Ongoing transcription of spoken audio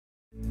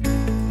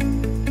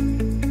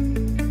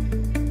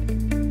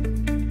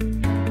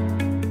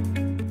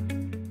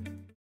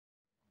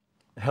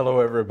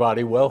Hello,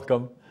 everybody.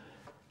 Welcome.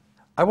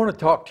 I want to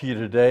talk to you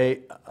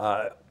today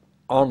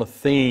on a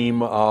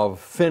theme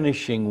of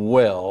finishing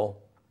well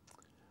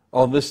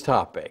on this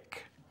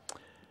topic.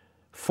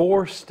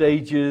 4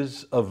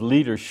 stages of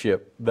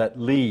leadership that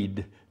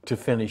lead to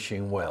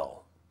finishing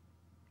well.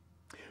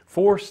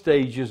 4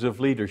 stages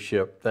of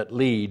leadership that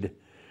lead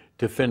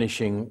to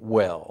finishing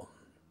well.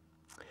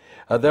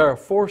 There are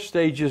 4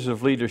 stages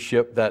of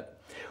leadership that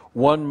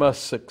one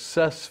must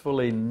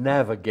successfully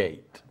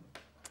navigate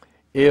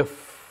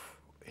if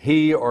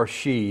he or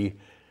she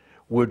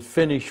would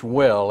finish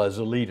well as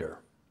a leader.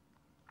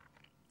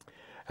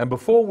 And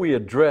before we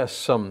address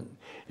some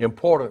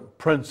important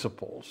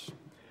principles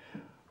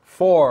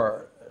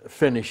for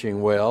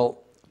finishing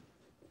well,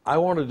 I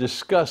want to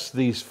discuss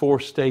these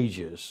 4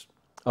 stages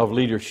of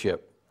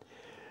leadership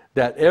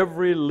that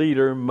every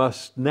leader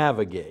must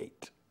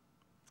navigate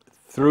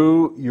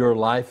through your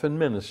life and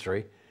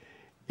ministry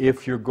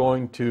if you're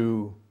going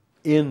to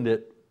end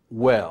it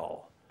well,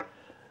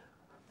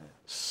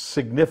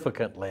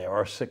 significantly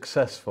or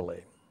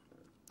successfully.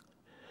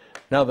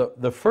 Now,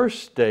 the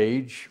first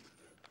stage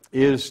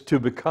is to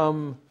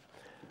become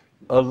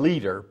a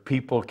leader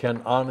people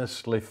can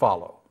honestly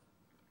follow.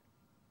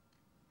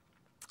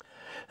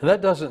 And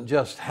that doesn't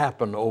just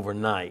happen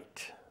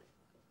overnight.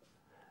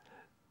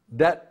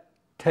 That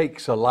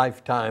takes a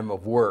lifetime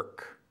of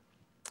work.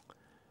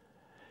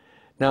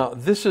 Now,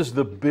 this is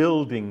the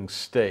building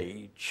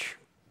stage.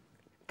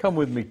 Come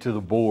with me to the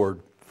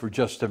board for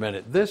just a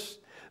minute. This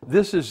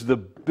is the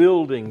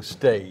building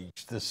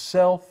stage, the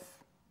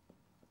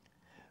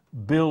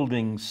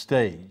self-building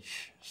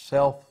stage.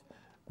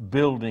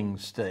 Self-building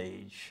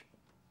stage.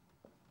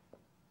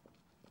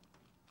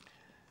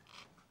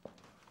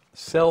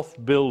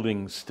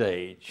 Self-building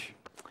stage.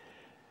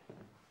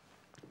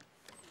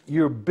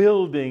 You're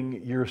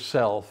building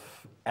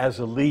yourself as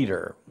a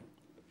leader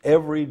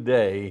every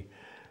day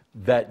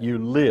that you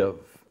live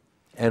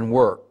and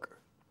work.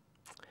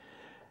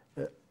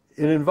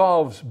 It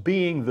involves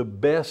being the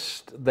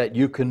best that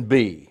you can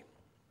be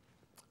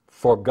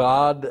for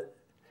God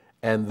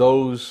and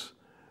those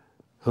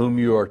whom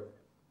you are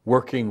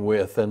working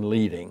with and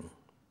leading.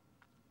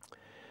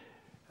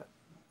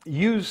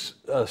 Use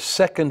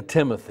 2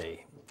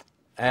 Timothy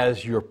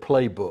as your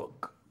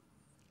playbook.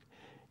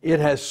 It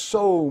has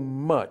so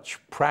much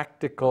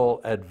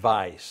practical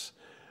advice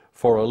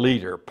for a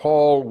leader.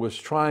 Paul was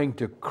trying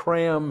to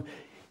cram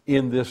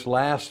in this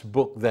last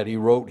book that he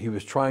wrote, he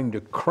was trying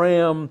to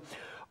cram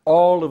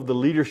all of the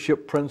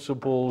leadership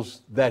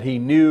principles that he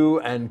knew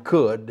and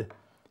could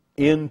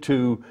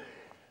into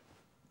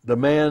the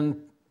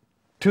man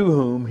to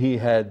whom he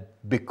had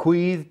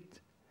bequeathed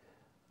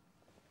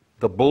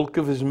the bulk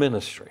of his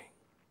ministry,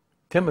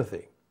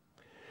 Timothy.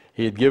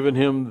 He had given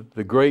him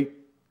the great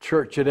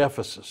church at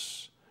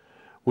Ephesus,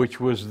 which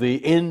was the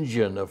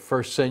engine of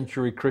first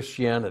century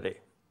Christianity.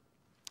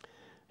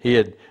 He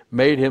had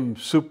made him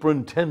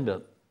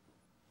superintendent,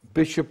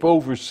 bishop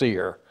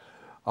overseer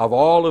of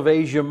all of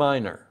Asia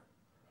Minor,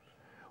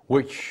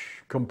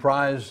 which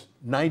comprised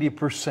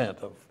 90%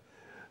 of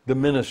the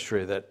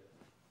ministry that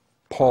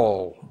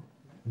Paul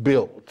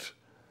built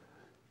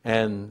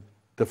and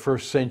the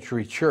first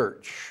century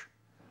church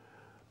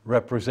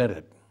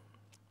represented.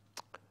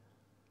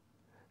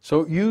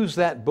 So use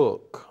that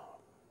book.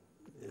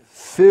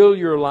 Fill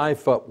your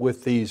life up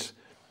with these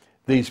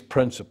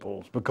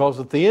principles, because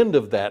at the end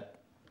of that,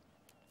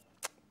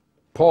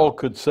 Paul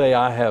could say,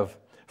 I have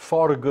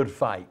fought a good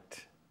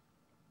fight.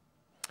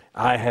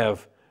 I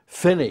have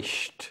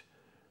finished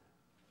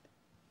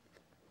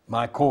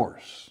my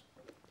course.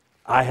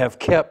 I have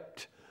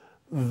kept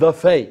the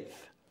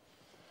faith,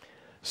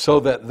 so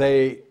that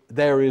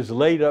there is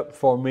laid up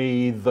for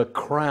me the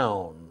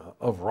crown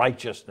of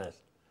righteousness,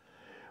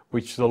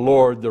 which the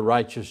Lord, the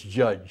righteous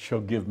judge,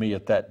 shall give me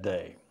at that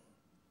day.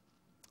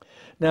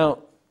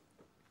 Now,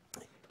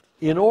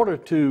 in order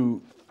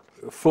to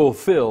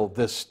fulfill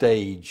this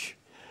stage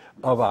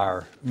of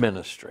our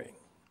ministry,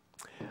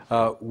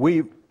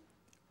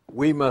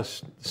 we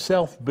must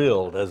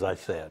self-build, as I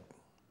said.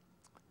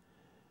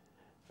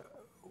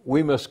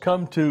 We must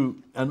come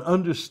to an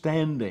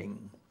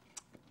understanding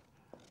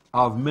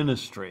of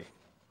ministry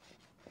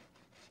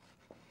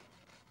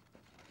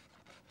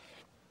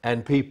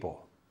and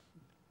people.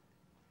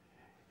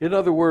 In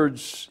other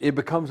words, it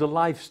becomes a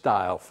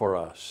lifestyle for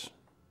us.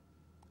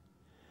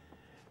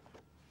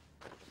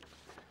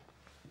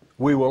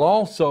 We will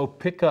also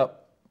pick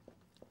up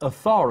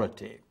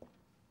authority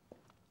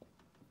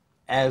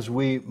as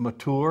we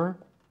mature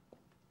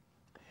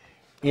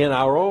in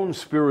our own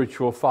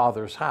spiritual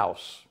Father's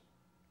house.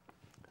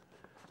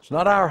 It's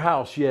not our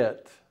house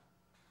yet.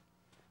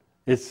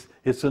 It's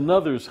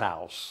another's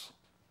house.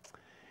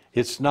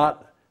 It's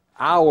not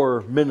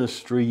our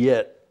ministry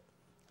yet.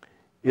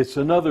 It's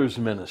another's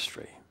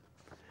ministry.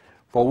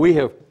 For we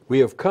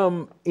have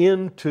come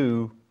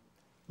into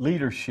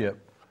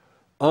leadership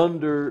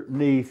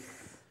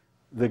underneath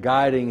the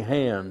guiding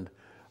hand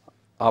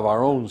of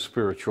our own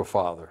spiritual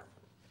Father.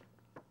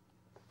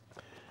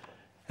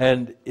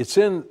 And it's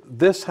in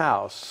this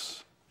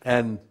house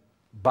and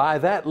by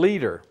that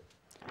leader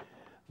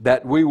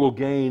that we will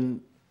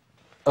gain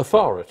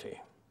authority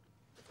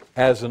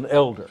as an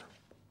elder.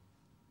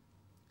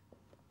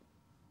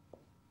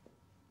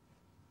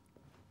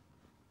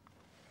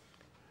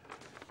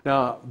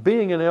 Now,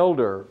 being an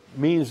elder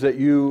means that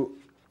you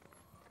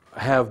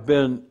have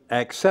been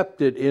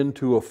accepted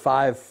into a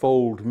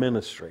fivefold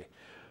ministry: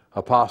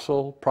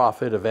 apostle,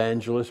 prophet,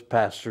 evangelist,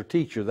 pastor,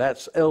 teacher.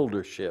 That's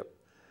eldership.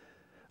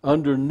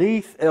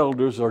 Underneath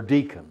elders are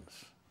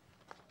deacons.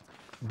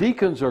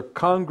 Deacons are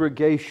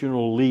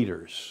congregational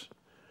leaders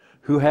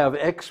who have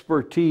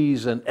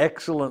expertise and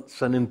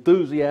excellence and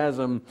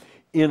enthusiasm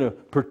in a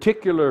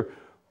particular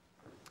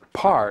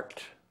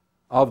part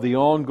of the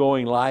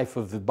ongoing life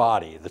of the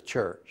body, the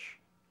church.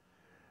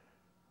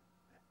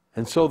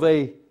 And so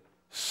they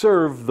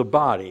serve the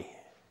body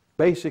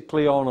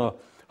basically on a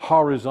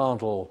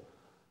horizontal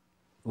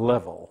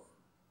level.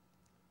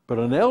 But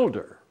an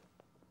elder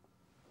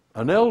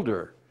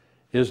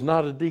is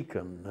not a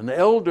deacon. An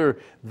elder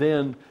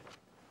then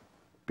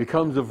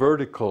becomes a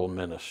vertical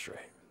ministry.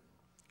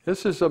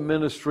 This is a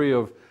ministry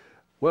of,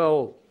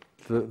 well,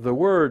 the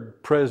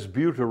word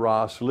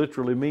presbyteros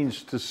literally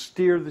means to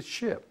steer the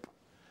ship.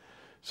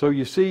 So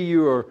you see,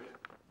 you are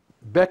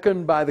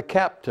beckoned by the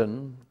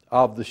captain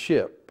of the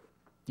ship,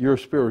 your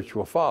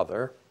spiritual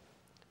father,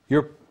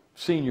 your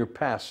senior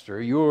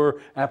pastor,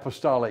 your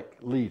apostolic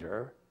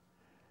leader.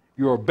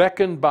 You are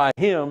beckoned by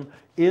him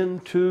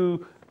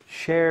into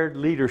shared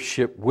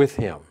leadership with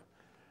him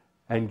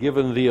and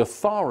given the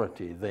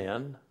authority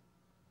then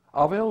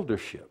of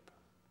eldership.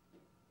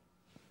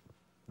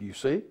 You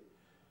see?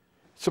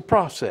 It's a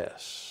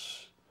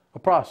process.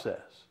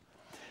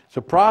 It's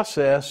a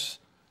process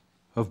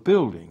of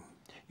building.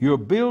 You're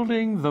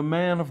building the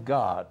man of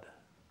God.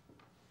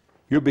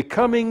 You're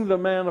becoming the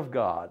man of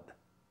God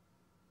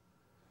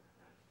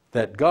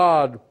that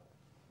God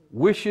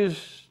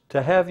wishes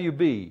to have you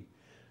be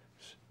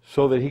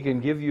so that he can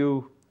give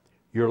you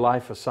your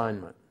life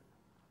assignment.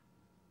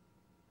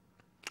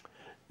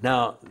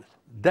 Now,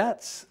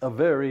 that's a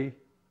very,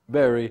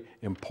 very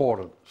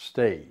important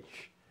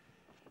stage.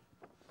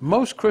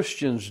 Most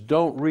Christians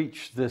don't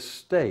reach this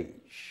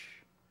stage.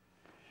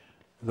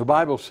 The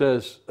Bible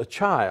says a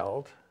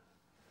child,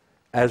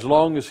 as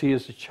long as he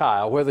is a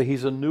child, whether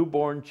he's a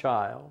newborn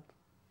child,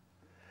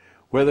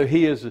 whether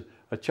he is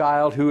a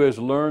child who has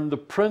learned the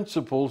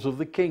principles of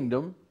the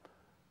kingdom,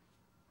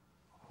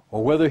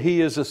 or whether he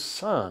is a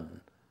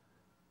son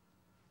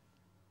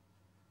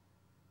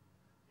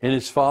in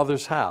his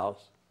father's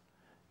house,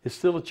 is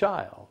still a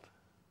child.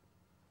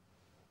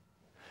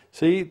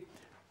 See,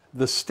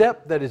 the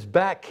step that is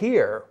back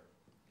here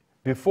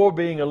before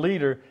being a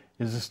leader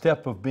is the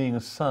step of being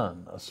a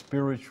son, a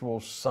spiritual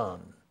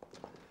son.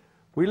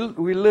 We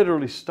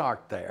literally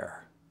start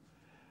there.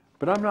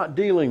 But I'm not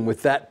dealing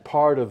with that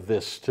part of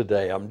this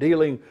today. I'm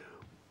dealing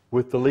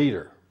with the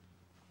leader.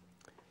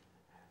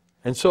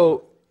 And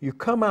so you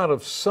come out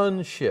of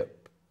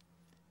sonship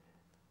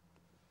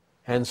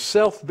and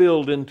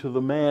self-build into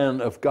the man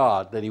of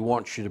God that he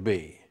wants you to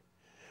be.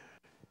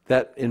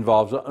 That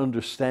involves an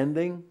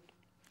understanding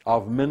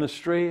of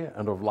ministry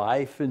and of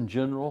life in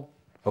general,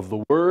 of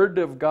the Word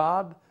of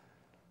God,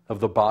 of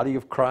the body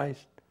of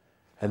Christ,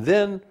 and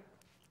then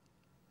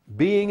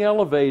being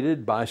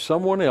elevated by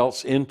someone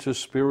else into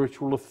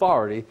spiritual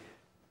authority,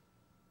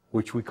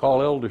 which we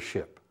call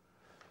eldership.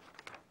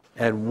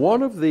 And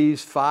one of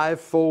these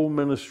fivefold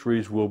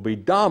ministries will be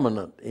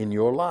dominant in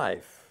your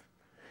life.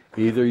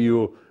 Either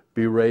you'll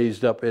be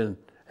raised up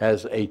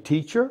as a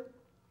teacher,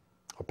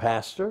 a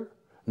pastor,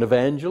 an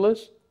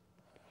evangelist,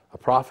 a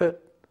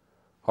prophet,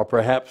 or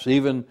perhaps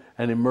even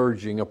an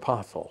emerging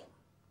apostle.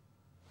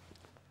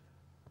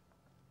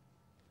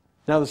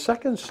 Now the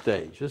second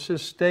stage, this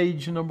is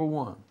stage number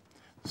one.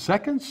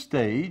 Second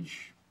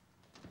stage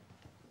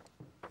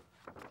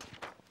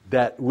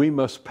that we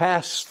must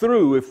pass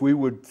through if we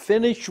would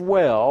finish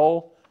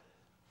well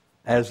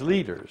as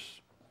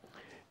leaders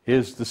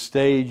is the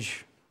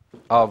stage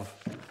of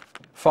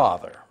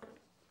father.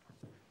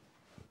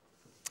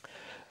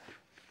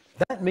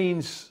 That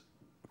means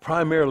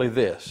primarily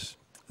this.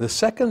 The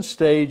second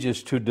stage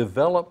is to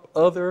develop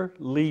other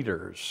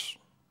leaders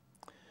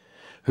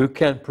who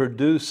can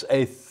produce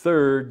a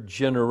third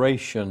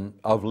generation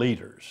of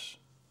leaders.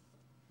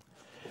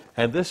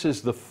 And this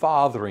is the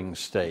fathering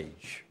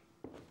stage.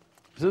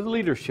 This is the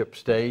leadership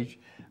stage.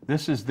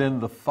 This is then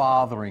the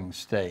fathering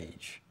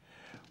stage.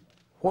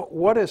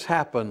 What has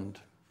happened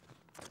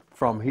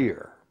from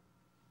here?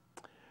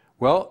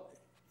 Well,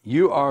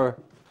 you are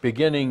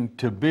beginning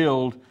to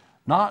build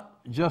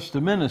not just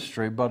a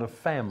ministry, but a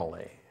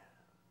family.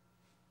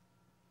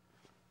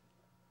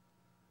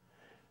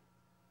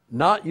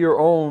 Not your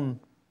own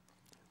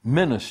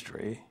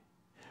ministry,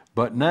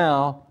 but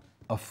now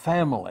a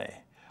family.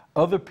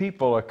 Other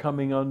people are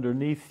coming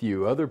underneath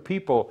you. Other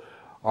people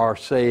are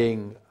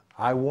saying,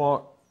 I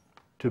want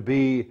to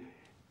be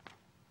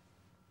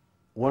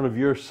one of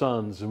your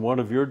sons and one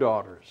of your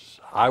daughters.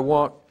 I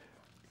want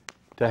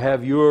to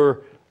have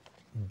your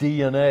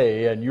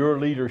DNA and your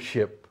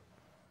leadership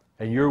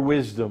and your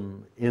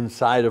wisdom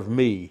inside of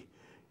me.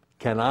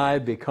 can I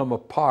become a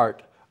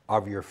part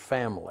of your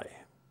family?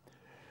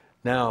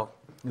 Now,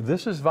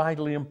 this is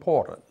vitally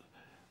important.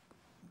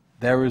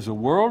 There is a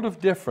world of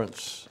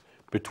difference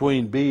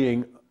between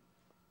being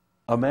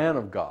a man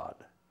of God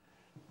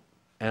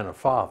and a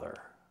father,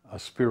 a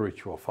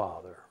spiritual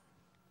father.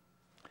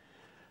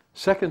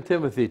 2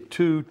 Timothy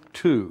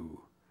 2:2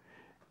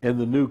 in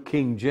the New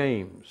King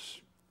James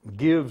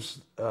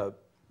gives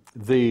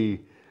the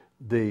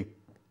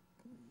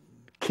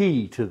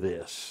key to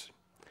this.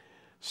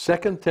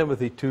 2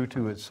 Timothy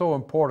 2:2, it's so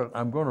important,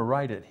 I'm going to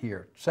write it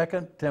here.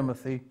 2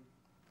 Timothy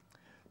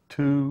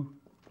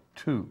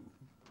 2:2.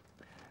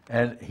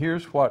 And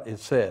here's what it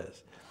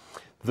says.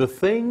 The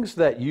things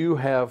that you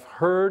have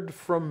heard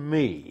from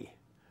me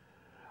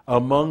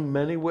among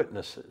many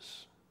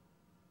witnesses,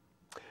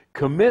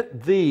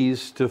 commit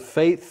these to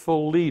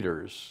faithful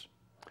leaders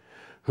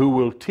who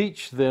will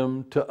teach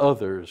them to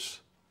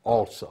others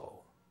also.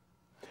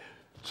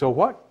 So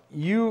what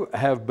you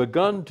have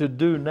begun to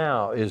do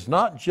now is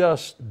not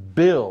just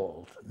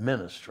build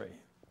ministry,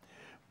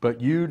 but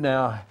you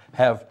now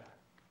have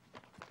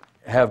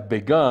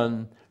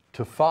begun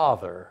to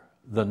father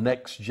the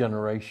next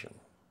generation.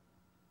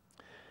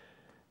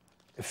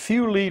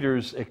 Few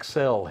leaders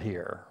excel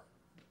here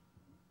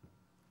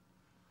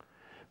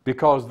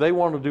because they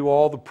want to do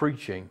all the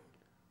preaching,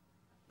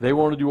 they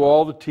want to do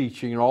all the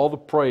teaching and all the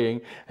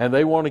praying, and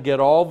they want to get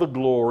all the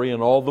glory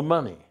and all the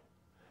money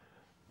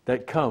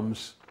that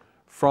comes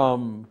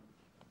from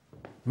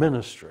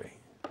ministry.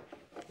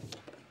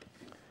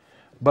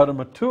 But a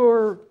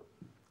mature,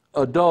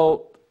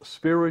 adult,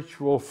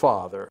 spiritual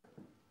father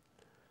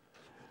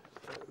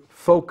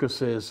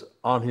focuses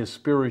on his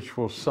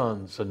spiritual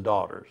sons and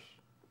daughters.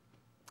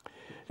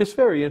 It's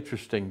very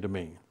interesting to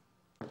me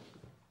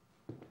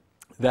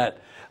that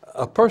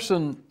a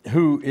person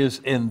who is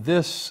in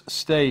this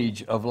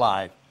stage of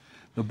life,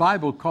 the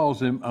Bible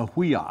calls him a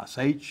huios,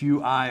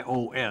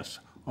 H-U-I-O-S,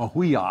 a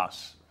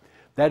huios.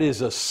 That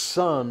is a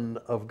son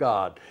of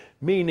God,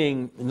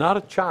 meaning not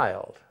a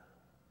child,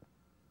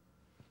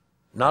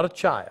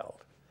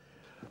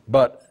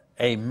 but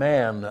a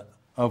man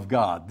of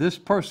God. This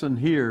person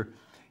here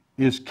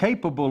is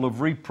capable of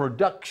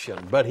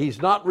reproduction, but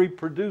he's not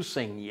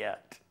reproducing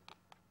yet.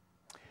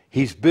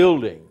 He's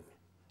building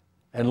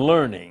and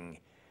learning.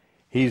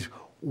 He's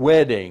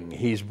wedding.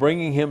 He's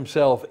bringing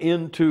himself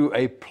into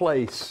a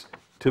place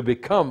to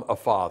become a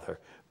father,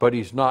 but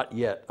he's not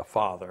yet a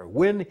father.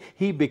 When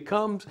he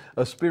becomes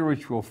a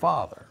spiritual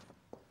father,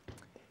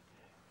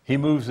 he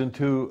moves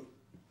into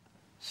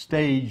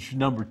stage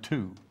number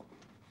 2.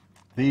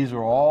 These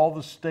are all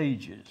the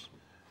stages.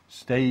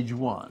 Stage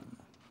 1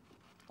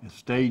 and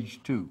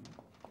stage 2.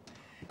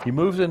 He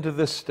moves into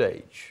this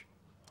stage.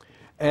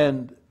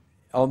 And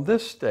on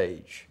this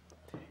stage,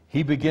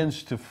 he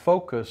begins to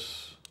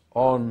focus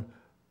on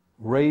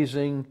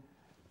raising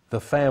the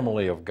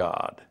family of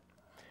God.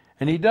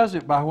 And he does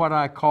it by what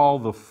I call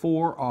the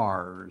 4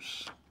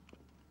 R's.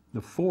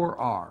 The 4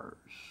 R's.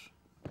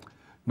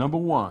 Number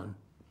 1,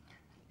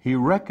 he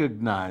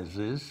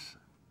recognizes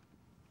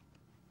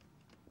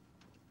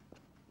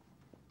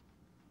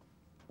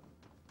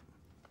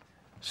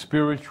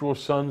spiritual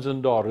sons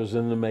and daughters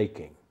in the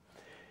making.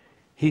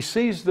 He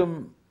sees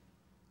them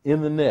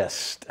in the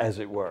nest, as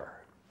it were.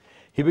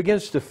 He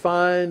begins to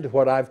find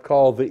what I've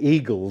called the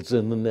eagles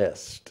in the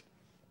nest.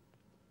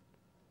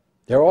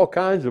 There are all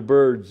kinds of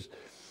birds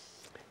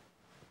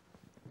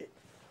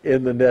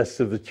in the nest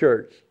of the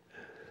church.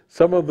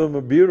 Some of them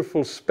are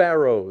beautiful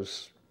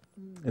sparrows,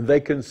 and they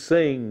can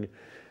sing,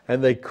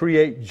 and they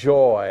create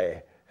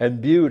joy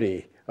and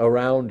beauty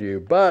around you.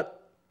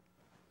 But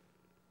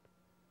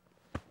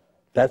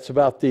that's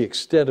about the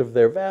extent of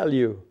their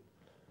value,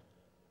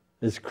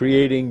 is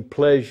creating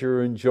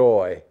pleasure and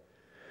joy.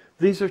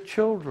 These are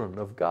children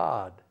of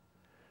God.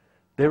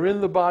 They're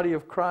in the body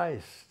of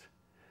Christ.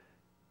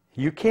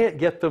 You can't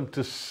get them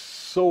to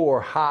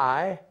soar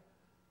high.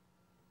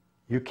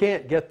 You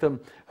can't get them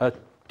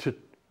to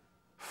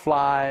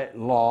fly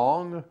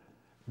long.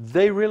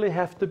 They really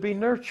have to be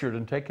nurtured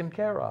and taken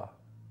care of.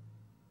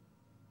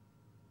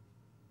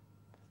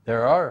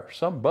 There are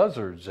some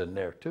buzzards in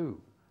there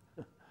too.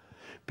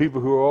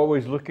 People who are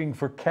always looking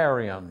for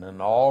carrion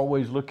and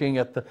always looking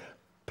at the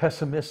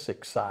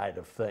pessimistic side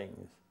of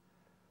things.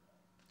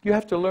 You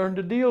have to learn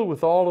to deal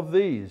with all of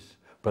these.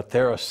 But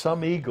there are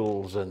some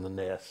eagles in the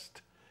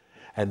nest.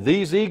 And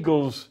these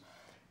eagles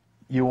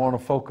you want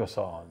to focus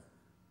on.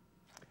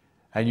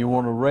 And you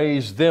want to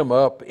raise them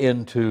up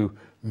into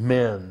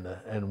men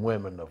and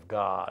women of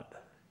God.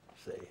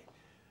 See,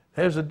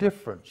 there's a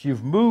difference.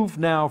 You've moved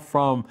now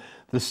from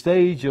the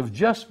stage of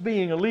just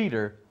being a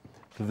leader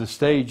to the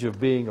stage of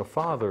being a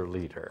father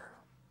leader.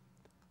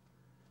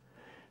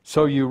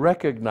 So you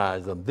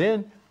recognize them.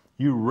 Then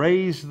you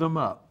raise them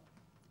up.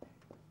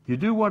 You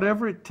do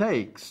whatever it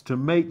takes to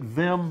make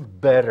them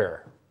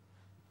better.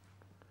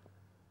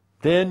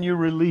 Then you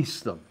release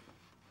them.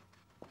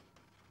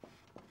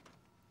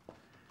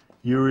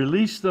 You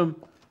release them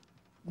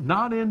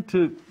not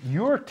into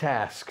your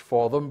task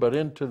for them, but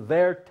into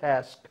their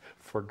task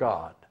for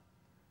God.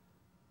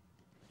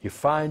 You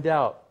find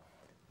out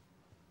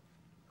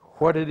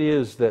what it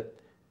is that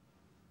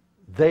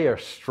they are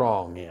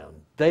strong in,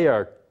 they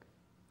are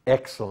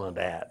excellent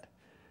at,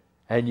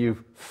 and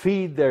you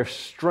feed their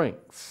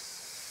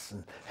strengths,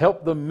 and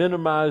help them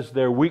minimize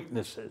their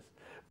weaknesses,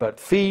 but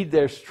feed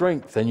their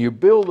strengths, and you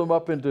build them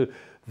up into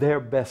their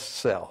best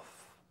self.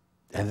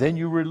 And then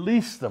you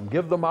release them,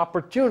 give them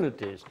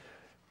opportunities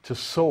to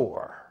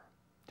soar,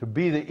 to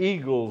be the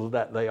eagles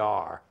that they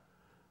are,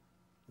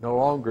 no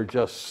longer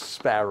just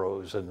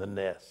sparrows in the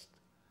nest.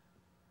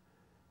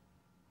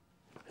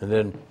 And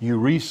then you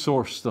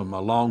resource them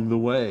along the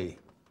way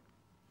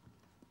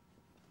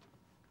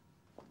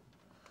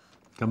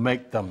to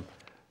make them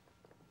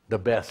the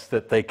best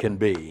that they can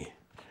be.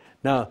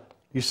 Now,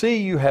 you see,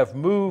 you have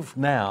moved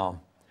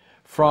now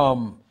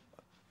from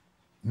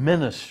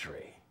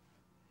ministry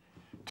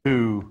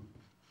to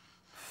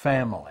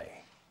family.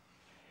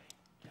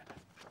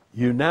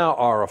 You now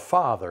are a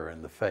father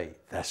in the faith.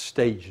 That's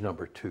stage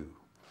number 2.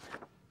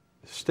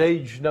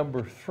 Stage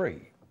number 3.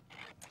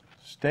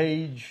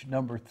 Stage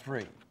number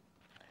 3.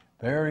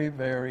 Very,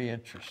 very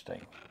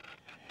interesting,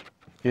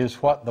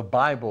 is what the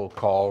Bible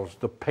calls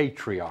the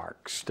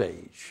patriarch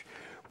stage,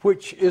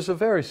 which is a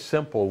very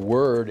simple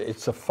word.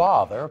 It's a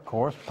father, of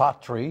course,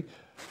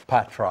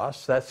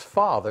 patros, that's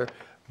father,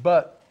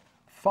 but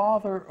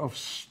father of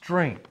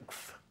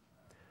strength,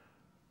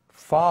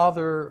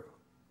 father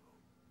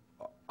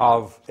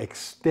of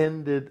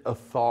extended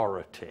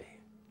authority.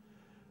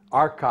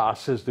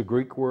 Archos is the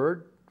Greek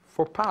word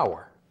for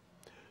power.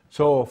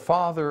 So a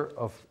father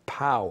of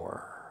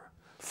power.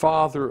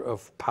 Father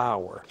of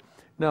power.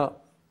 Now,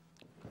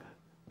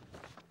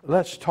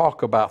 let's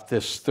talk about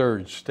this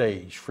third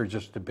stage for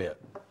just a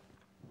bit.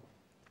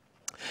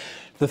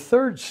 The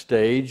third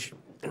stage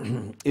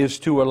is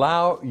to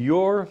allow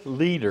your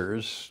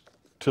leaders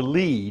to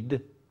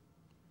lead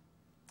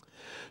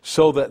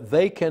so that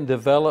they can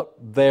develop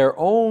their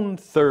own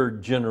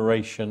third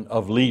generation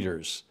of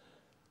leaders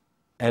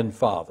and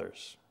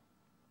fathers.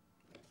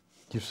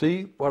 You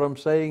see what I'm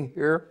saying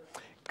here?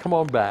 Come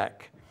on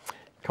back.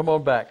 Come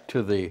on back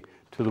to the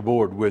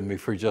board with me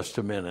for just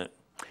a minute.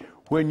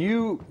 When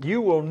you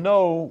will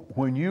know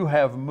when you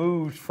have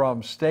moved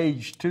from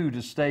stage 2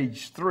 to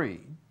stage 3,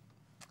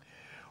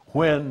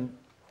 when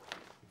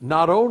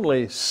not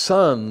only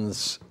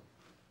sons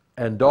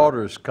and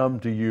daughters come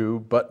to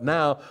you, but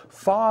now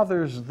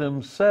fathers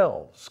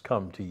themselves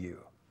come to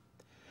you.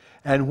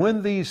 And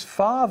when these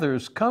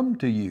fathers come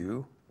to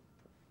you,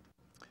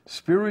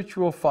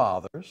 spiritual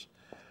fathers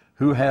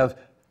who have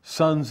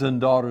sons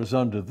and daughters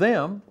under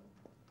them,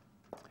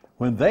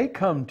 when they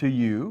come to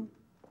you,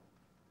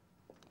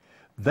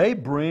 they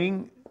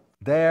bring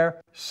their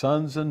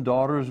sons and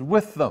daughters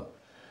with them.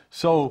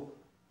 So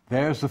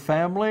there's a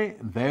family,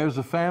 and there's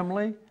a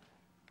family,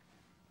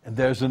 and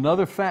there's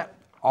another family.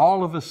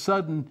 All of a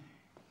sudden,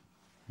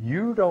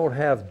 you don't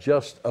have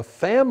just a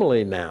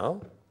family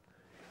now,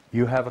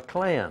 you have a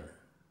clan.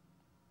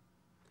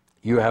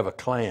 You have a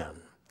clan.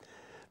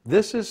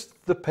 This is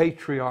the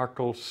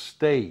patriarchal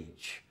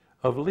stage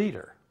of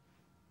leader.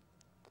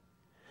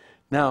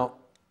 Now,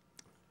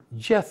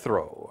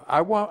 Jethro,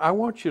 I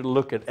want you to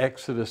look at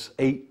Exodus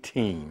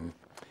 18,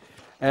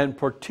 and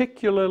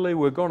particularly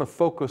we're going to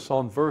focus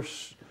on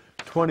verse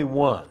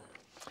 21,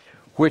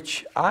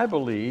 which I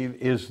believe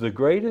is the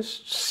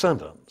greatest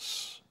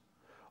sentence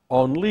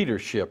on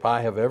leadership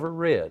I have ever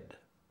read.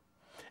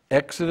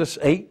 Exodus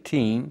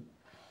 18,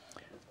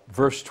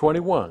 verse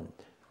 21.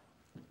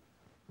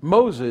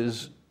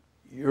 Moses,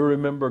 you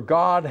remember,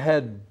 God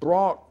had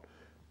brought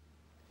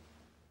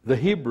the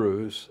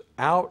Hebrews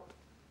out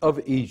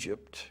of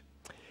Egypt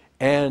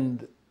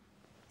and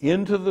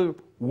into the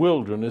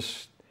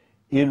wilderness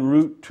en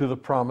route to the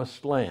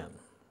promised land.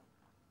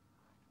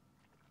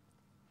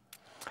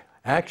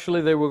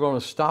 Actually, they were going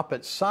to stop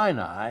at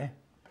Sinai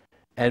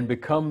and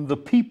become the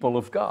people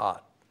of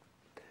God.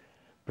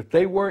 But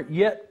they weren't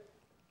yet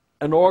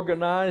an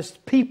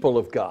organized people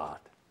of God.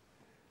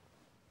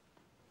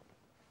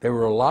 There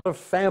were a lot of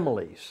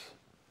families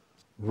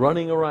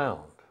running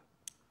around,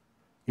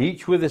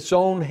 each with its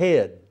own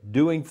head,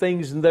 doing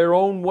things in their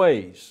own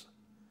ways.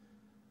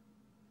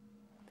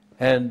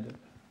 And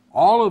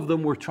all of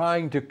them were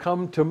trying to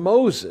come to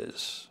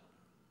Moses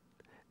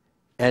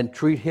and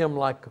treat him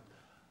like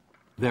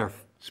their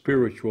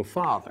spiritual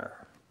father.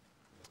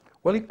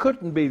 Well, he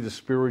couldn't be the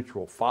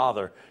spiritual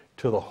father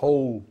to the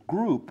whole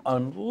group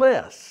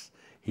unless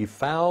he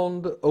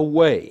found a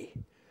way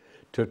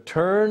to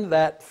turn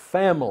that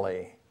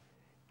family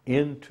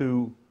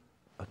into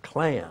a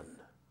clan.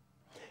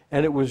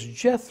 And it was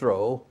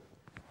Jethro,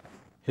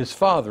 his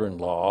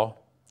father-in-law,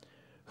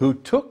 who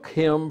took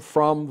him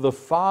from the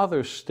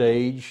father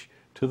stage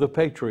to the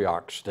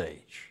patriarch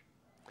stage.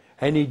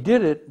 And he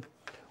did it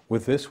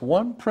with this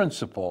one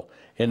principle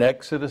in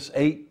Exodus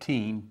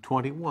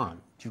 18:21.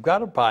 If you've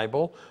got a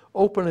Bible,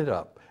 open it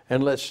up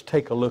and let's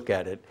take a look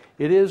at it.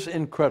 It is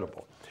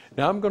incredible.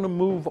 Now I'm going to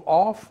move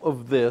off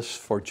of this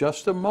for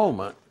just a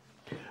moment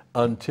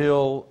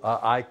until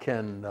I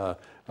can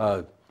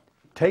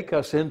take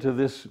us into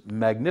this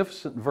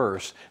magnificent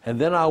verse,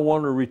 and then I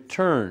want to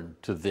return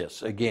to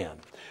this again.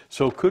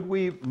 So could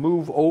we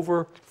move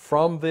over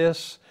from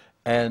this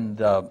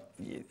and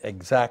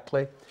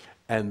exactly,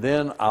 and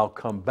then I'll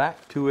come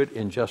back to it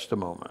in just a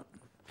moment.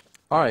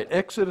 All right,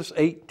 Exodus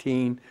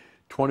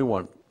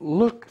 18:21.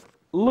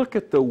 Look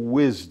at the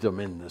wisdom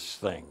in this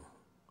thing.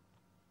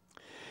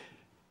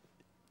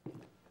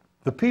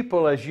 The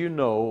people, as you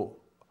know,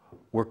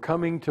 were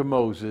coming to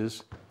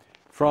Moses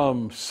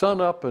from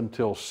sunup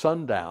until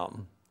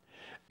sundown,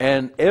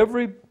 and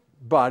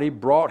everybody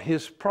brought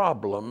his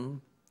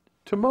problem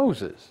to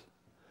Moses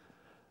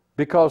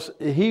because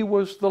he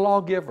was the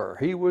lawgiver.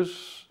 He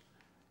was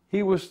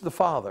the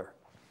father.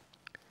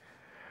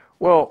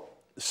 Well,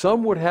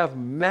 some would have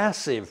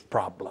massive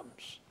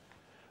problems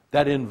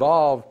that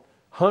involved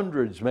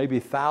hundreds, maybe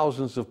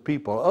thousands of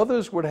people.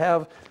 Others would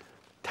have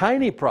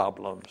tiny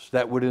problems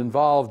that would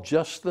involve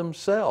just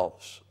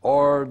themselves,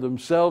 or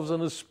themselves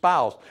and a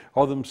spouse,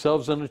 or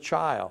themselves and a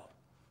child.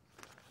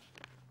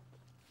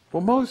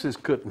 Well, Moses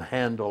couldn't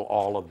handle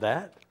all of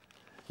that.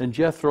 And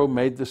Jethro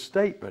made the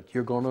statement,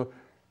 you're going to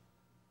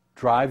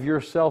drive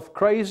yourself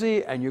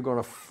crazy and you're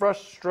going to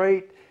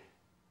frustrate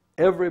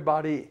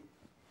everybody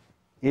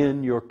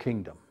in your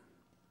kingdom.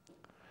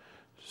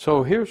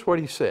 So here's what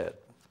he said.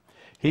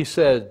 He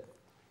said,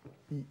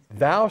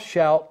 thou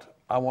shalt,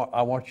 I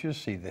want you to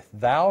see this,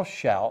 thou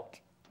shalt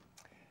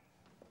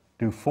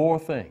do four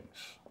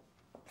things.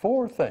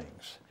 Four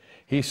things.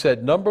 He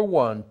said, number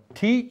one,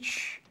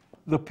 teach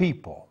the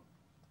people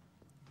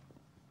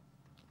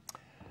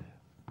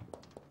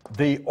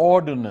the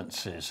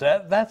ordinances.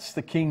 That's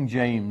the King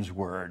James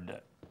word.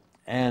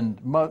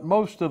 And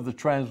most of the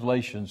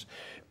translations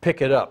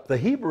pick it up. The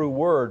Hebrew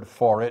word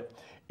for it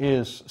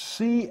is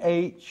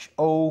C-H-O-Q.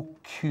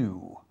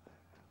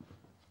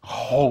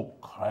 Chok.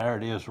 There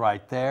it is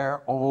right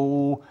there.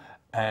 O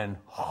and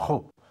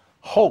chok.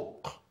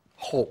 Chok.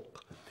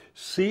 Chok.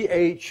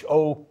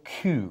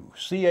 C-H-O-Q.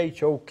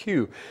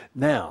 C-H-O-Q.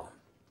 Now,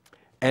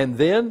 and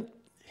then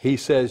he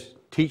says,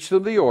 teach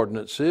them the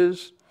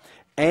ordinances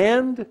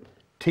and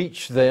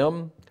teach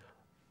them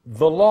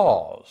the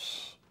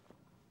laws.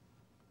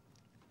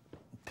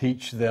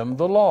 Teach them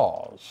the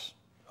laws.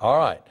 All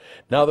right.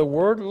 Now the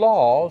word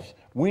laws,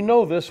 we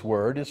know this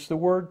word. It's the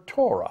word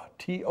Torah.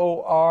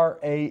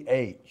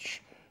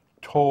 T-O-R-A-H.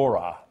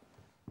 Torah.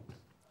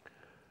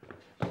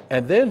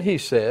 And then he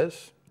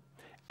says,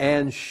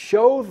 and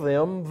show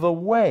them the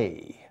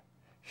way.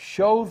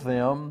 Show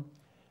them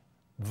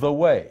the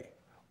way.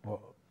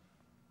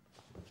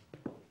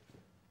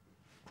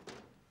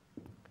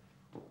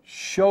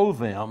 Show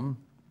them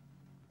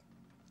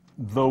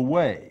the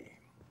way.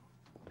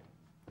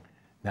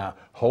 Now,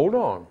 hold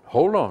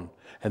on.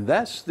 And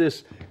that's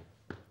this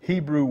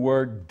Hebrew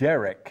word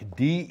derek,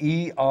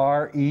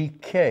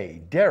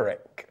 D-E-R-E-K,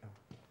 derek.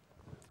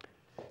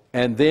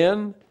 And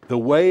then the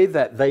way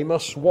that they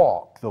must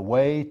walk, the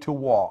way to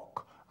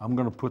walk. I'm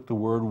going to put the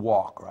word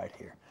walk right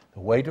here,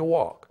 the way to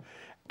walk.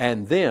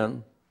 And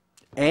then,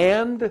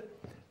 and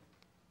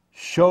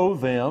show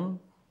them.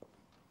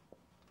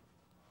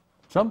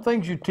 Some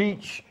things you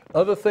teach,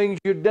 other things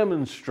you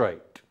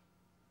demonstrate.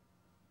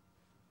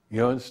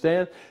 You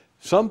understand?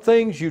 Some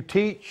things you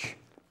teach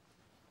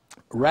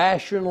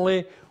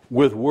rationally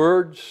with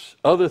words,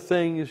 other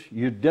things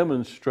you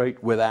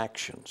demonstrate with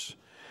actions.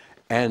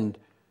 And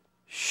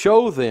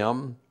show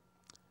them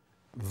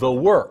the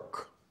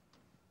work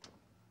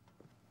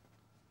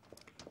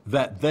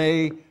that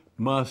they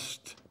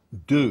must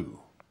do.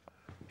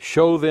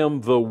 Show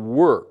them the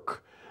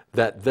work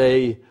that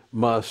they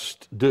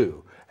must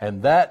do.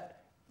 And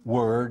that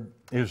word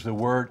is the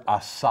word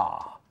asa.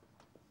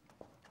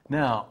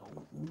 Now,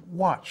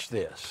 watch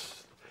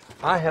this.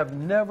 I have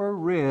never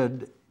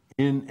read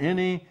in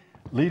any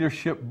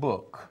leadership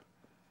book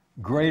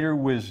greater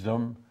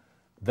wisdom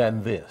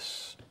than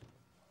this.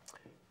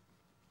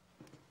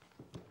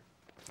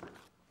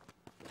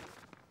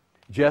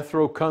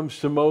 Jethro comes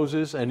to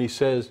Moses and he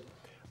says,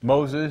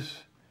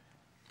 Moses,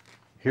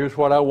 here's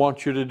what I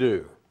want you to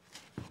do.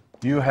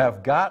 You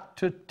have got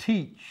to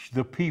teach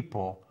the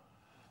people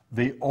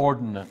the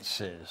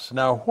ordinances.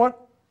 Now,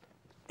 what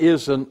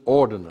is an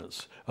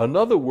ordinance?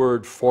 Another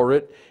word for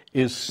it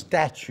is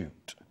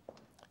statute.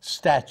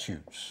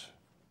 Statutes.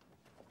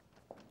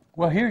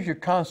 Well, here's your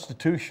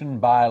Constitution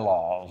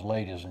bylaws,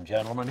 ladies and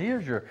gentlemen.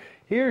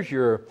 Here's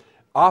your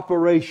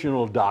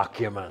operational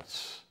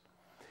documents.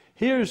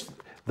 Here's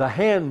the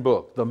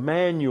handbook, the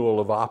manual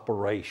of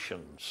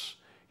operations.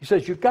 He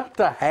says you've got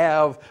to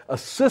have a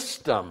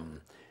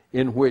system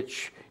in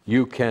which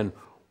you can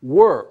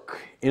work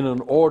in an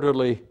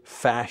orderly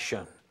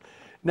fashion.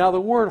 Now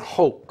the word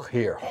hok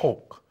here,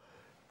 hok.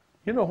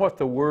 You know what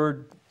the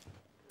word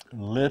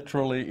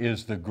literally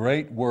is? The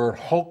great word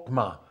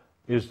hokmah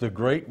is the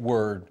great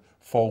word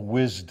for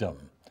wisdom.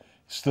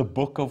 It's the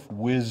book of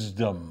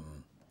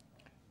wisdom.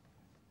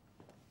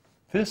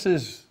 This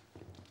is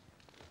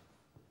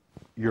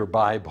your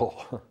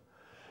Bible.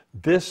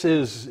 This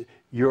is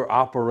your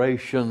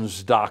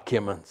operations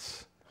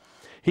documents.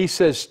 He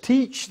says,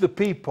 teach the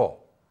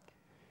people.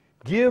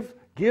 Give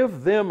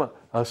Give them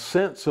a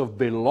sense of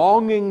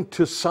belonging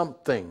to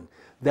something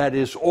that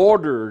is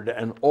ordered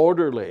and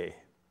orderly,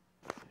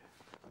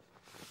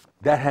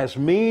 that has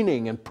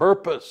meaning and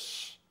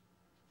purpose.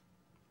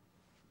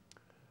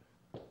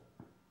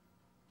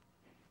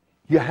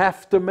 You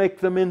have to make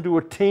them into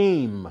a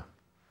team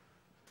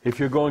if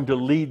you're going to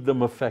lead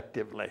them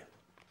effectively.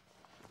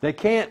 They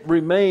can't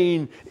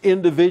remain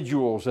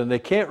individuals, and they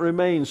can't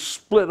remain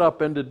split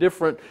up into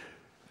different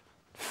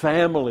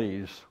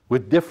families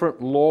with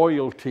different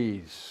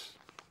loyalties,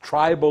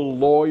 tribal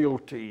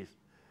loyalties.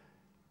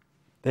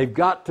 They've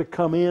got to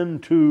come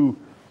into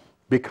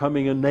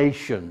becoming a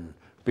nation,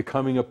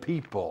 becoming a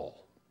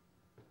people.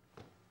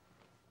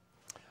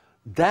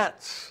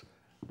 That's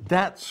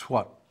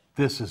what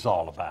this is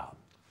all about.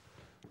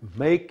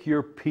 Make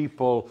your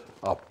people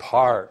a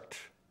part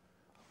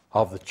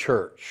of the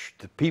church,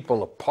 the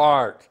people a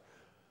part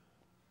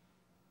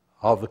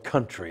of the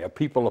country, a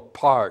people a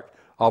part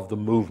of the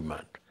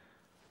movement,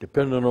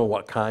 depending on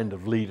what kind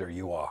of leader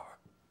you are.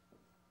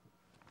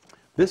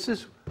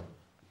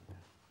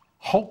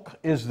 Chok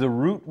is the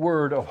root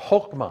word of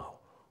chokmah,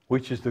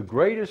 which is the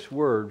greatest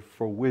word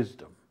for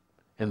wisdom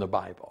in the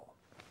Bible.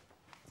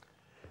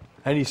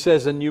 And he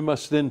says, and you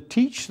must then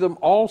teach them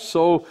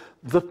also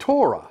the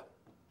Torah,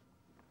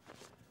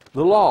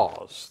 the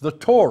laws, the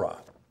Torah.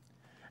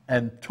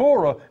 And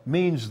Torah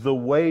means the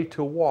way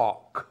to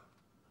walk.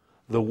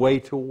 The way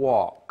to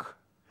walk.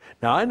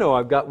 Now I know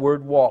I've got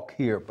word walk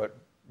here, but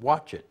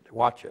watch it.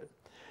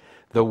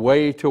 The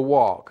way to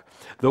walk.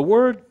 The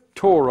word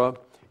Torah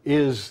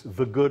is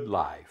the good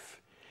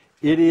life.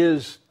 It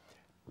is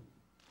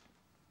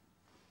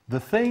the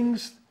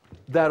things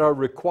that are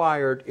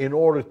required in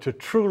order to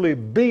truly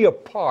be a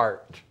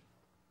part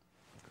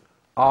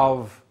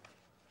of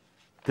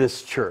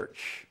this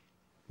church,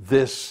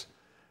 this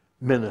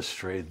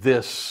ministry,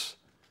 this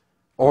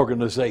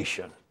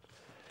organization,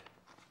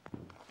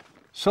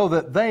 so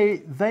that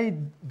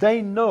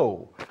they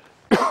know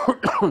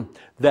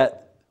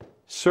that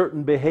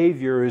certain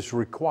behavior is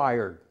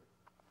required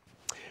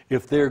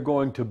if they're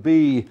going to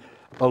be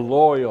a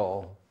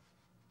loyal,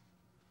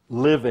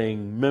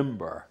 living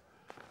member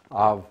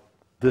of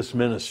this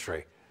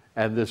ministry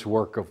and this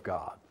work of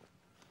God.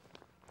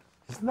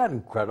 Isn't that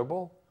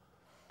incredible?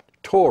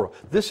 Torah.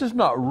 This is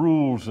not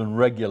rules and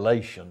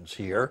regulations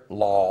here,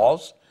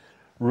 laws,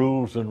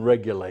 rules and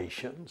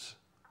regulations.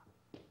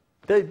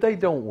 They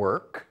don't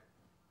work.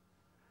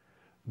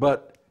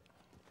 But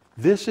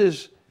this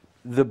is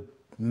the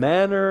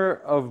manner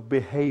of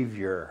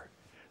behavior,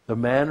 the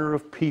manner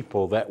of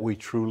people that we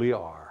truly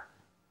are.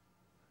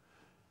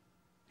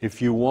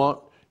 If you want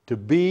to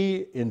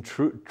be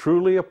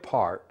truly a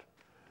part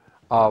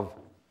of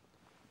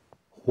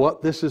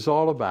what this is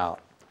all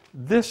about,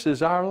 this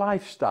is our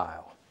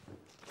lifestyle.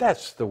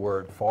 That's the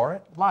word for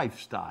it,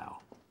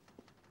 lifestyle.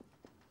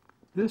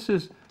 This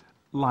is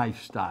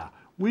lifestyle.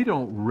 We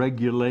don't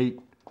regulate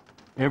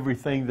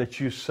everything that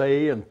you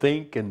say and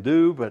think and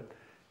do, but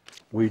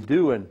we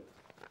do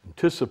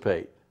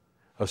anticipate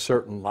a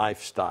certain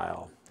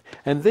lifestyle.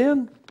 And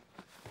then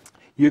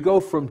you go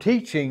from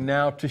teaching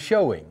now to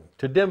showing,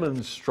 to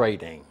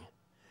demonstrating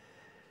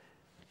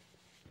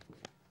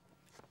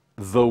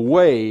the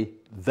way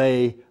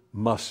they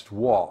must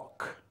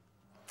walk.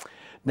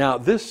 Now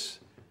this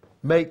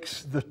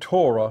makes the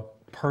Torah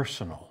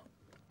personal.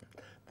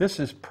 This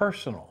is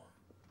personal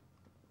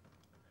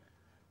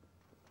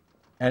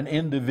and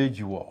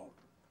individual.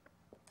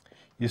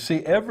 You see,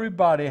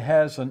 everybody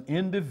has an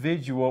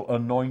individual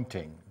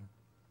anointing,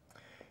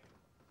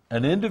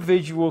 an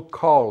individual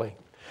calling,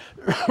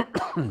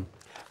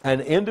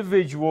 an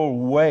individual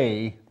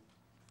way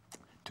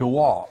to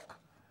walk.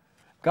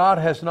 God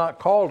has not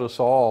called us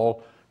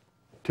all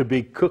to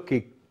be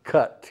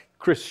cookie-cut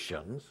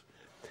Christians.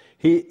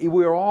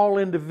 We're all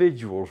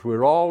individuals.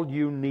 We're all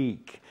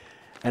unique.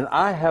 And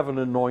I have an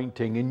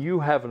anointing and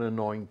you have an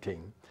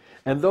anointing.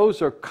 And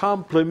those are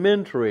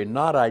complementary,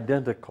 not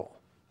identical.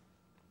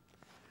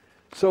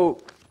 So,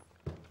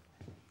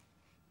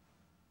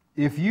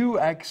 if you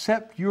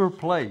accept your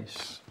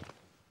place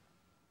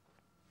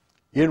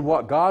in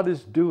what God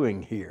is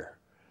doing here,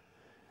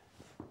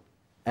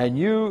 and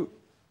you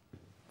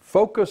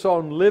focus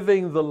on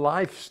living the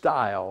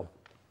lifestyle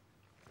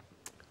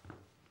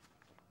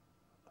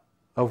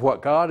of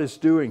what God is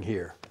doing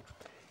here,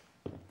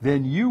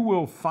 then you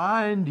will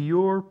find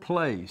your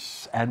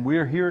place, and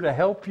we're here to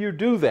help you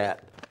do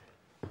that,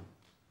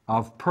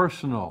 of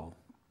personal,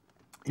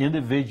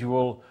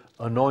 individual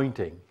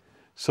anointing,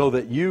 so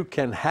that you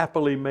can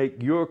happily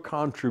make your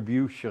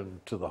contribution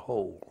to the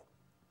whole.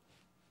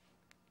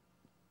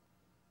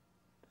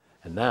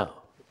 And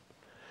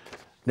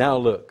now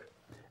look,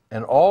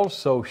 and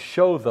also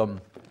show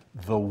them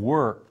the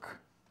work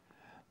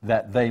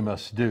that they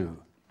must do.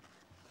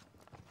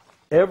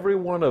 Every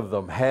one of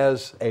them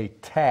has a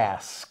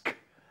task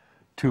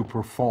to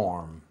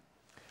perform,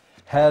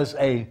 has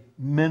a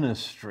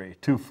ministry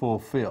to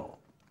fulfill.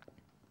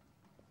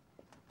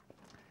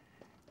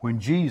 When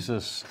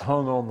Jesus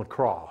hung on the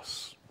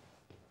cross,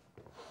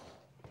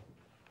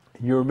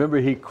 You remember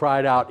he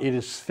cried out, "It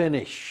is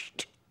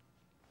finished."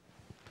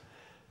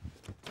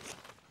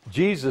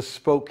 Jesus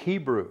spoke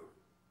Hebrew,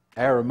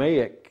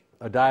 Aramaic,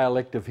 a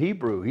dialect of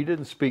Hebrew. He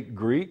didn't speak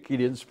Greek, he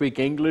didn't speak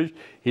English,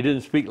 he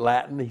didn't speak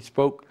Latin, he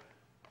spoke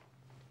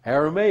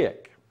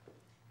Aramaic,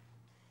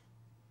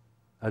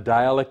 a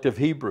dialect of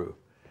Hebrew.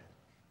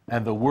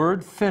 And the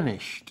word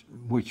finished,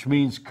 which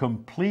means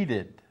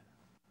completed,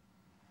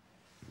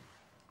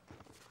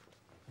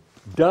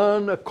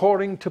 done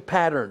according to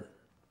pattern,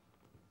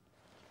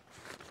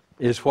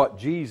 is what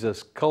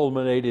Jesus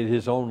culminated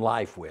his own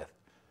life with.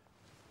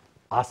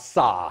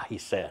 Asa, he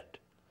said,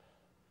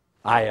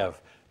 I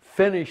have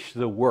finished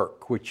the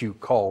work which you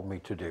called me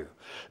to do.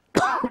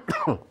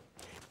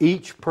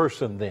 Each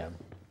person then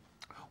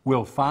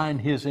will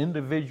find his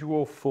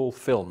individual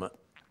fulfillment,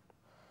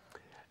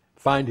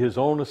 find his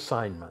own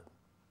assignment,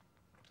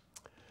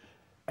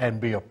 and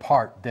be a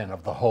part then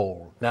of the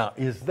whole. Now,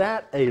 is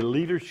that a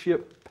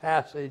leadership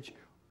passage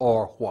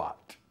or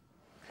what?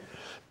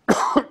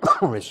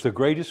 It's the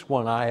greatest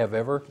one I have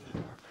ever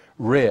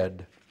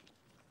read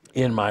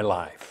in my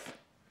life.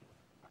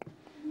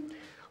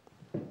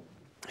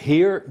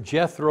 Here,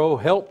 Jethro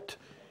helped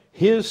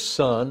his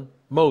son,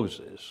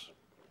 Moses,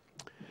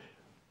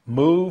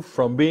 move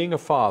from being a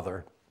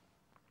father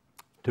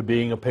to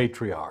being a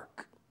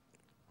patriarch,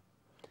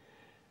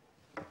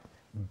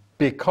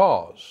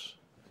 because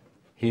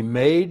he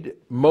made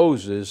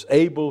Moses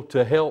able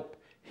to help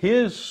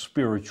his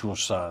spiritual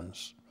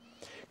sons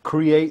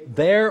create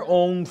their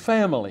own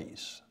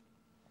families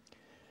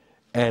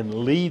and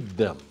lead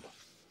them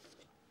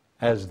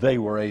as they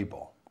were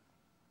able.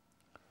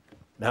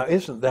 Now,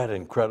 isn't that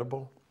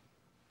incredible?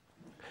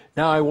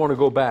 Now I want to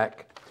go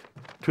back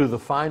to the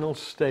final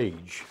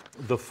stage,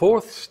 the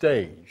fourth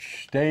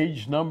stage,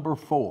 stage number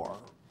 4.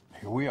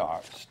 Here we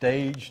are,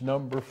 stage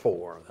number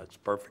 4. That's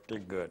perfectly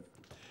good.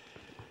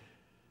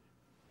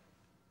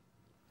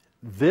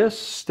 This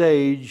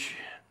stage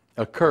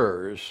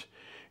occurs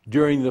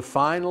during the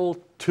final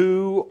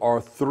 2 or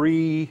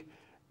 3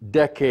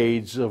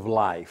 decades of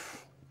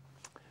life,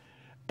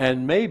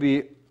 and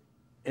maybe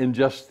in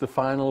just the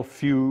final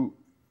few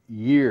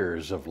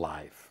years of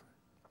life.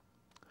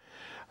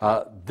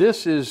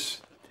 This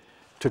is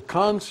to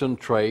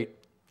concentrate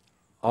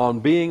on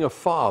being a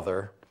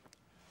father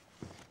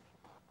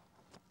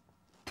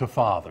to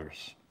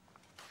fathers.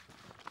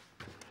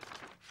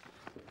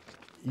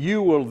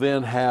 You will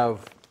then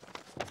have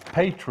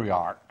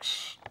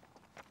patriarchs.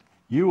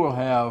 You will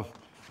have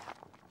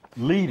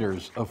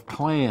leaders of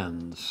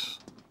clans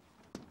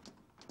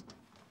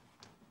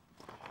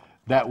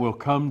that will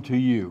come to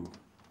you.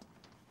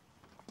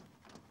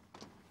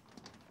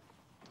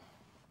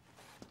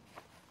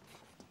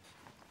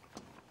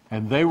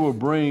 And they will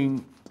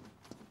bring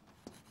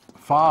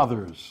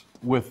fathers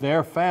with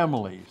their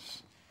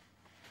families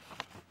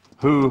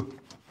who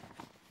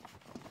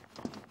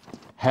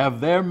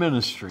have their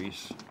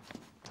ministries.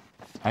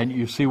 And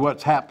you see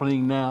what's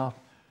happening now?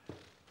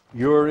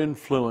 Your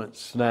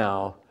influence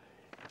now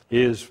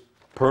is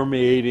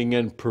permeating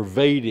and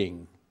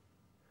pervading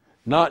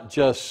not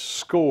just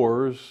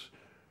scores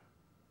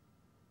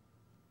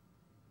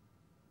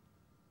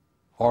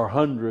or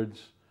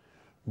hundreds,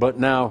 but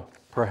now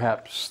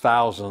perhaps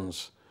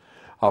thousands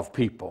of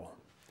people.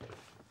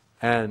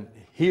 And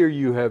here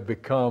you have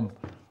become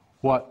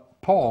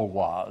what Paul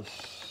was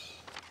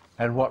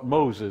and what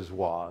Moses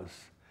was.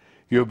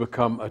 You have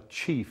become a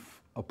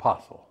chief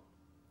apostle.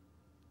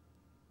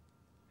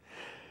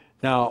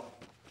 Now,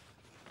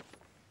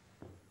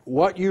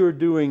 what you're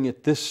doing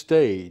at this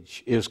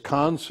stage is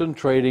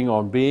concentrating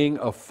on being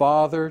a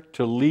father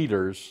to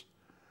leaders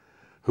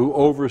who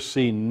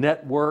oversee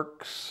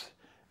networks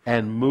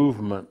and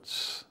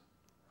movements,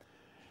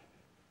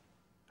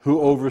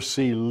 who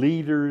oversee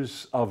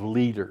leaders of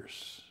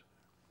leaders.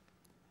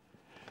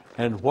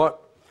 And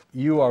what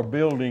you are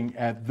building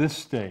at this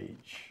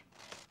stage,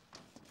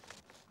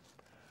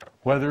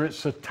 whether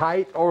it's a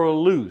tight or a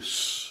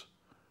loose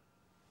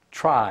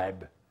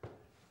tribe,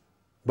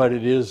 but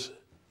it is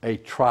a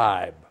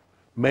tribe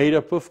made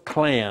up of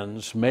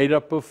clans, made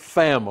up of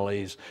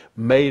families,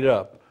 made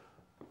up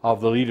of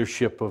the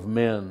leadership of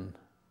men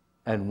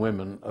and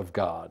women of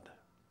God.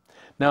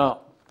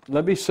 Now,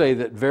 let me say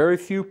that very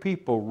few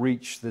people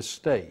reach this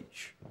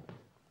stage.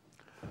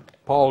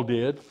 Paul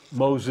did,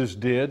 Moses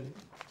did,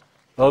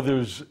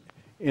 others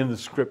in the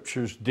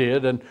scriptures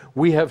did, and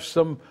we have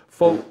some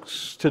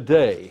folks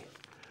today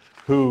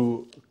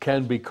who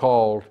can be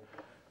called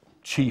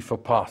chief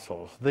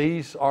apostles.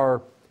 These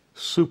are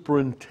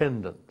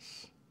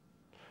superintendents,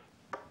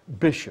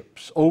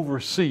 bishops,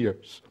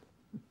 overseers,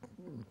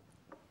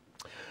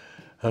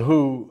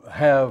 who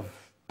have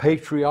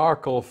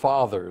patriarchal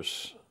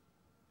fathers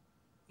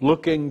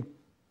looking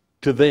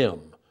to them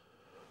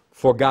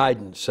for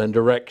guidance and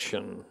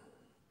direction.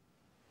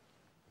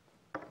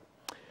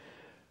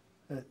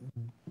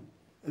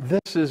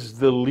 This is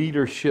the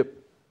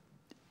leadership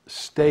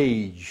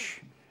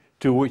stage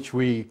to which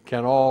we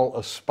can all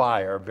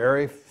aspire.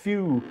 Very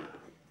few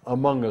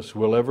among us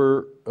will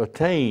ever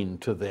attain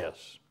to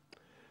this.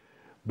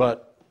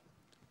 But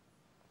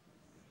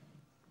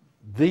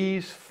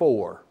these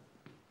 4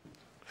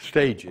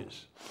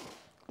 stages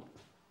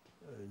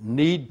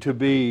need to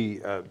be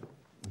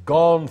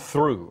gone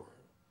through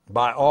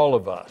by all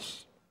of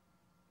us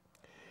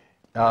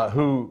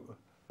who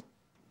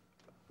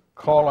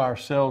call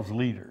ourselves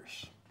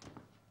leaders.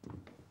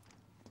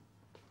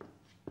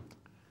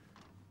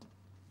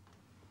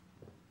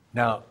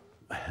 Now,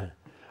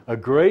 a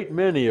great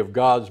many of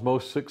God's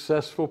most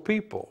successful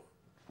people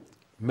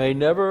may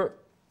never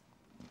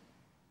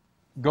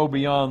go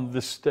beyond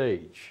this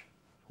stage.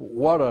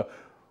 What a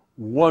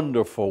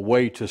wonderful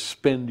way to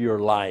spend your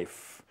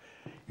life.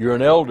 You're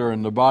an elder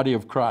in the body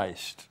of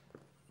Christ.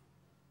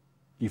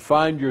 You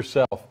find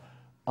yourself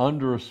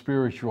under a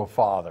spiritual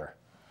father,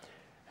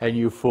 and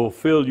you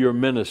fulfill your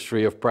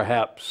ministry of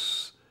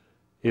perhaps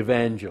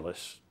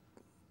evangelist,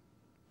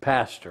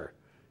 pastor,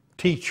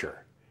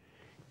 teacher,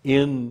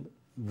 in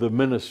the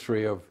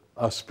ministry of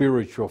a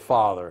spiritual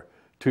father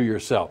to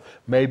yourself.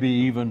 Maybe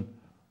even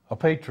a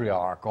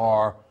patriarch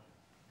or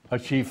a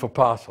chief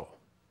apostle.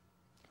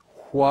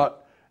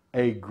 What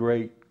a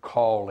great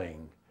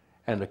calling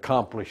and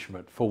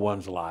accomplishment for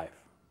one's life.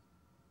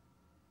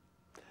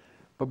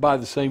 But by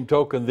the same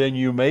token, then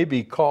you may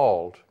be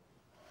called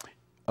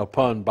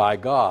upon by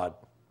God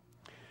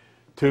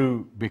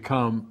to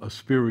become a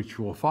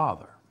spiritual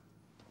father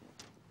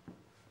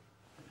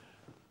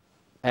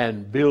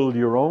and build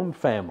your own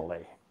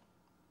family.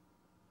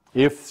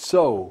 If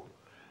so,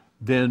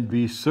 then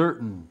be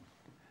certain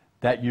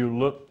that you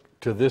look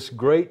to this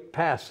great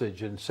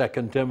passage in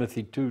 2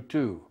 Timothy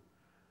 2:2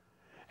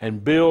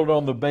 and build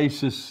on the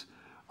basis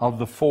of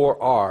the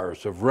 4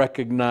 R's of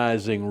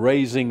recognizing,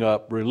 raising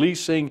up,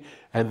 releasing,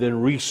 and then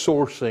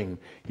resourcing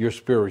your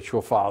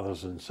spiritual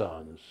fathers and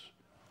sons.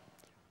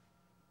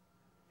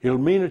 It'll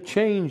mean a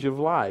change of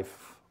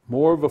life,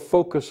 more of a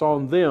focus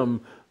on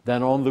them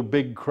than on the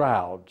big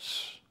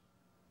crowds.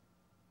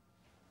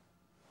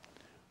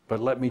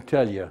 But let me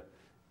tell you,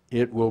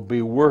 it will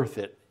be worth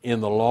it in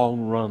the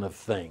long run of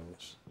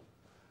things.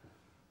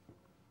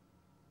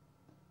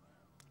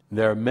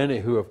 There are many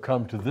who have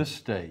come to this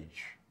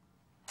stage,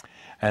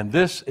 and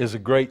this is a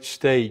great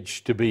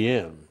stage to be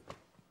in.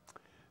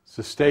 It's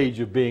the stage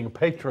of being a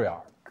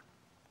patriarch,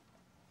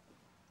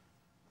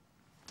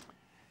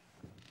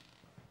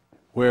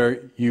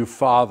 where you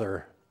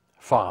father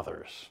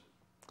fathers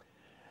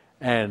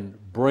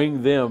and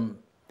bring them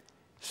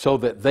so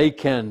that they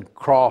can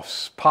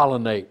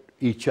cross-pollinate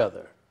each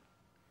other,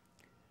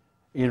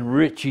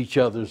 enrich each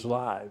other's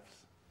lives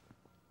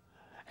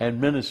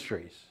and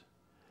ministries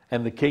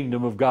and the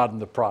kingdom of God in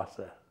the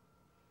process.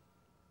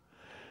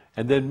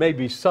 And then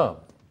maybe some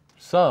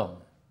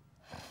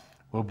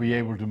will be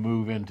able to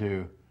move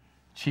into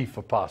chief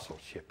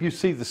apostleship. You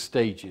see the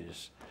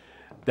stages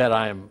that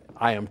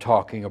I am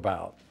talking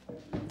about.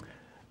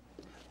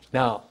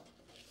 Now,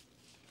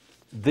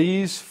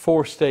 these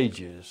 4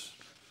 stages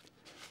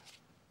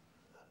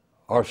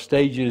are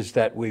stages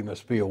that we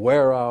must be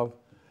aware of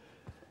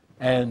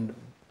and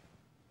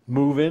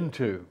move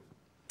into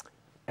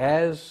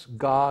as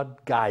God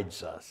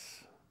guides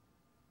us.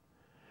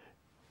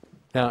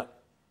 Now,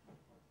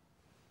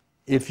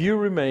 if you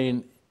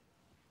remain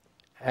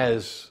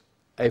as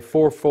a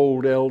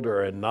 4-fold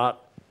elder and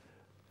not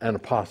an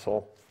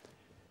apostle,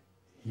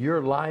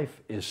 your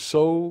life is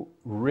so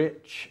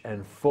rich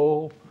and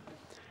full,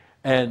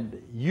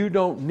 and you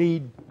don't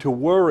need to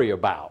worry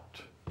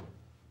about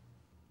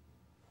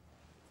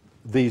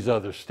these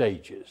other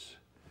stages,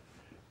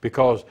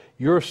 because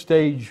your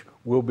stage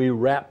will be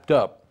wrapped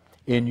up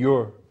in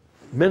your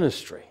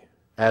ministry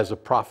as a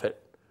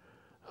prophet,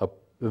 an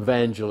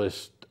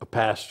evangelist, a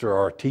pastor,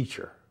 or a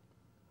teacher.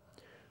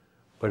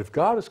 But if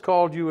God has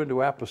called you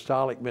into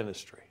apostolic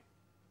ministry,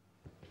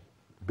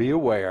 be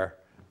aware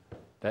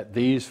that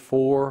these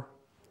 4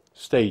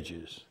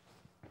 stages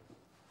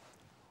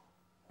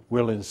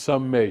will in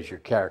some measure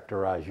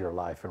characterize your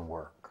life and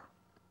work.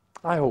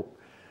 I hope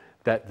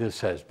that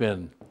this has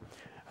been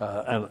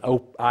an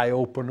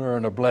eye-opener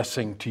and a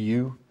blessing to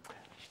you,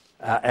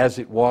 as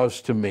it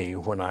was to me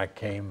when I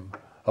came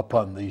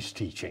upon these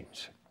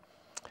teachings.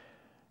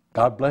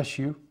 God bless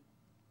you.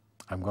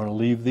 I'm going to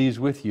leave these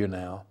with you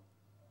now.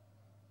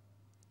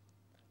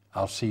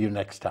 I'll see you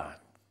next time.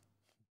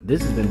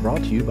 This has been brought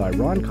to you by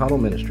Ron Cottle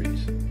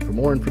Ministries. For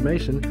more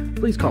information,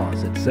 please call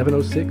us at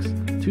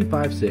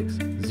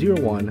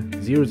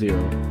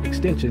 706-256-0100,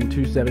 extension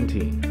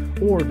 217,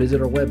 or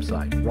visit our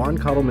website,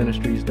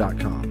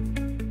 roncottleministries.com.